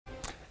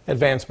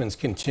Advancements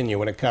continue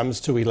when it comes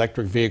to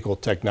electric vehicle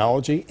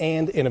technology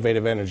and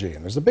innovative energy,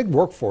 and there's a big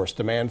workforce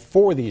demand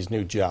for these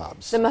new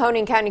jobs. The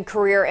Mahoning County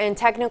Career and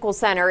Technical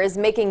Center is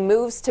making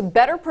moves to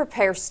better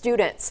prepare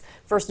students.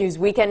 First News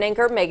Weekend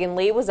anchor Megan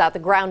Lee was at the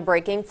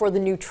groundbreaking for the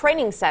new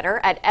training center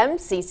at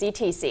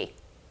MCCTC.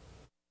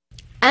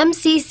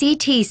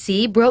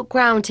 MCCTC broke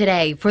ground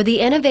today for the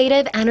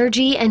Innovative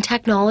Energy and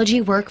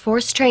Technology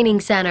Workforce Training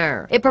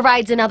Center. It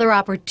provides another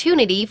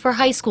opportunity for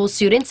high school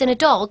students and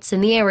adults in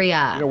the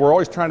area. We're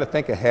always trying to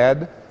think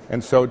ahead,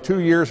 and so 2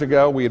 years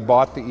ago we had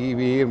bought the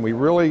EV, and we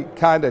really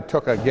kind of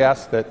took a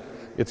guess that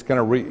it's going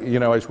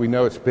to, as we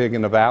know, it's big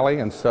in the valley,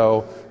 and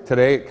so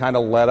today it kind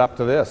of led up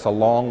to this,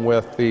 along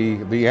with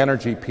the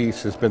energy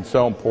piece has been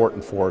so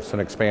important for us in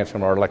expansion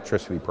of our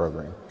electricity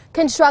program.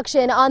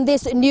 Construction on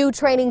this new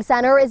training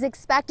center is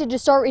expected to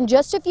start in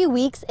just a few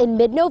weeks in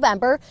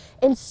mid-November,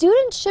 and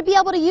students should be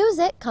able to use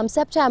it come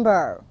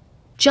September.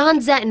 John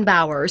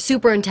Zettenbauer,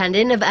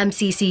 superintendent of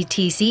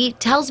MCCTC,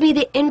 tells me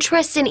the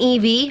interest in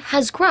EV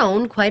has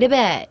grown quite a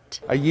bit.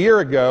 A year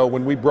ago,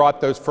 when we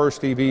brought those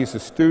first EVs, the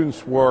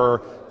students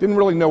didn't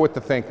really know what to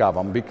think of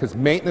them because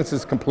maintenance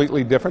is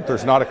completely different.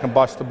 There's not a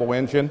combustible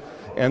engine,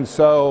 and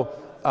so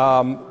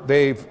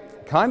they've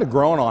kind of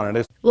grown on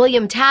it.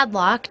 William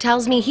Tadlock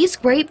tells me he's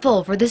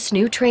grateful for this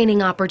new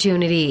training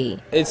opportunity.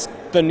 It's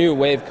the new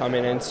wave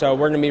coming in, so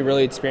we're going to be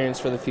really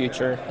experienced for the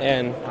future,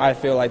 and I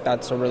feel like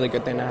that's a really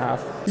good thing to have.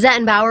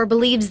 Zettenbauer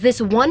believes this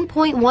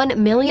 $1.1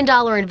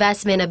 million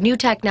investment of new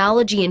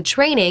technology and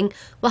training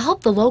will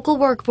help the local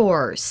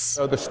workforce.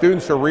 So the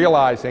students are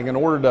realizing in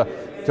order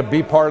to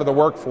be part of the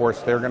workforce,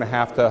 they're going to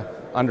have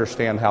to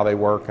understand how they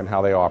work and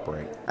how they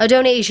operate. A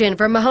donation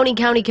from Mahoning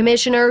County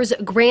Commissioners,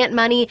 grant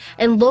money,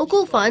 and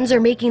local funds are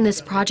making this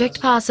project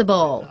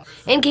possible.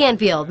 In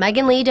Canfield,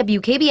 Megan Lee,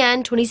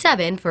 WKBN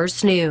 27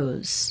 First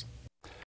News.